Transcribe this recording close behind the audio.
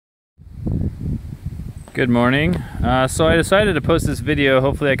Good morning. So I decided to post this video.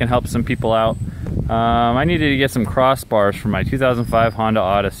 Hopefully I can help some people out. I needed to get some crossbars for my 2005 Honda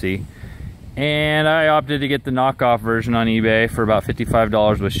Odyssey, and I opted to get the knockoff version on eBay for about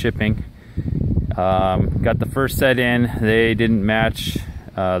 $55 with shipping. Got the first set in. They didn't match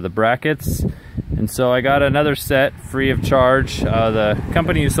the brackets, and so I got another set free of charge. The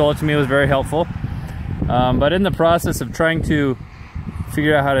company who sold it to me was very helpful, but in the process of trying to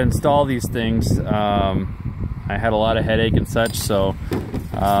figure out how to install these things, I had a lot of headache and such. So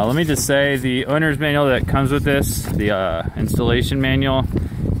let me just say, the owner's manual that comes with this, the installation manual,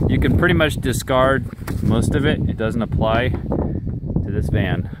 you can pretty much discard most of it. It doesn't apply to this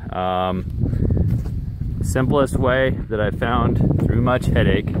van. Simplest way that I found through much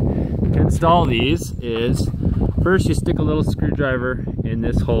headache to install these is, first you stick a little screwdriver in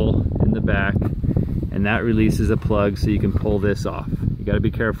this hole in the back, and that releases a plug so you can pull this off. You got to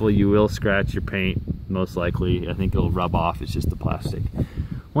be careful, you will scratch your paint most likely. I think it'll rub off, it's just the plastic.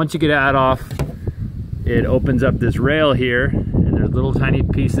 Once you get that off, it opens up this rail here, and there's little tiny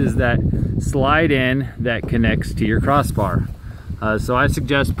pieces that slide in that connects to your crossbar. So I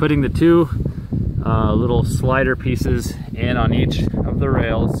suggest putting the two little slider pieces in on each of the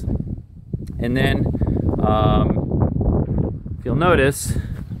rails, and then if you'll notice,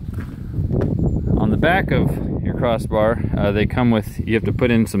 on the back of your crossbar, they come with, you have to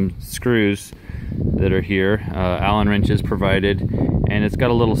put in some screws that are here, Allen wrenches provided, and it's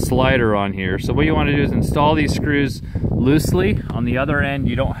got a little slider on here. So what you want to do is install these screws loosely. On the other end,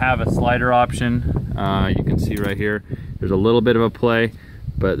 you don't have a slider option. You can see right here, there's a little bit of a play,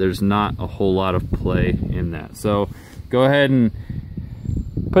 but there's not a whole lot of play in that. So go ahead and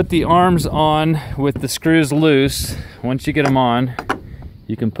put the arms on with the screws loose. Once you get them on,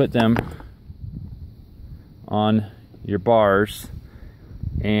 you can put them on your bars,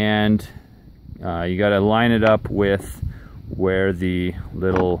 and you got to line it up with where the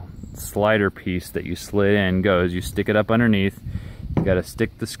little slider piece that you slid in goes. You stick it up underneath. You got to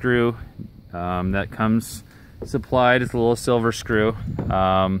stick the screw that comes supplied. It's a little silver screw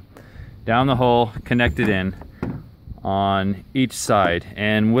down the hole, connect it in on each side,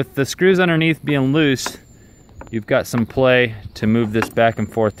 and with the screws underneath being loose, you've got some play to move this back and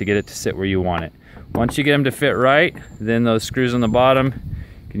forth to get it to sit where you want it. Once you get them to fit right, then those screws on the bottom,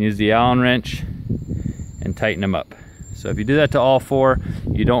 you can use the Allen wrench and tighten them up. So if you do that to all four,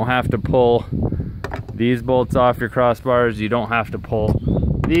 you don't have to pull these bolts off your crossbars, you don't have to pull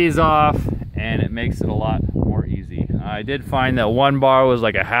these off, and it makes it a lot more easy. I did find that one bar was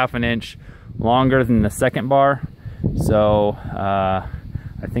like a ½ an inch longer than the second bar, so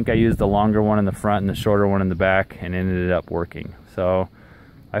I think I used the longer one in the front and the shorter one in the back, and ended up working. So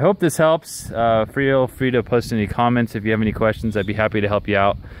I hope this helps. Feel free to post any comments if you have any questions. I'd be happy to help you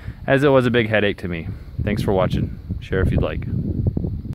out, as it was a big headache to me. Thanks for watching. Share if you'd like.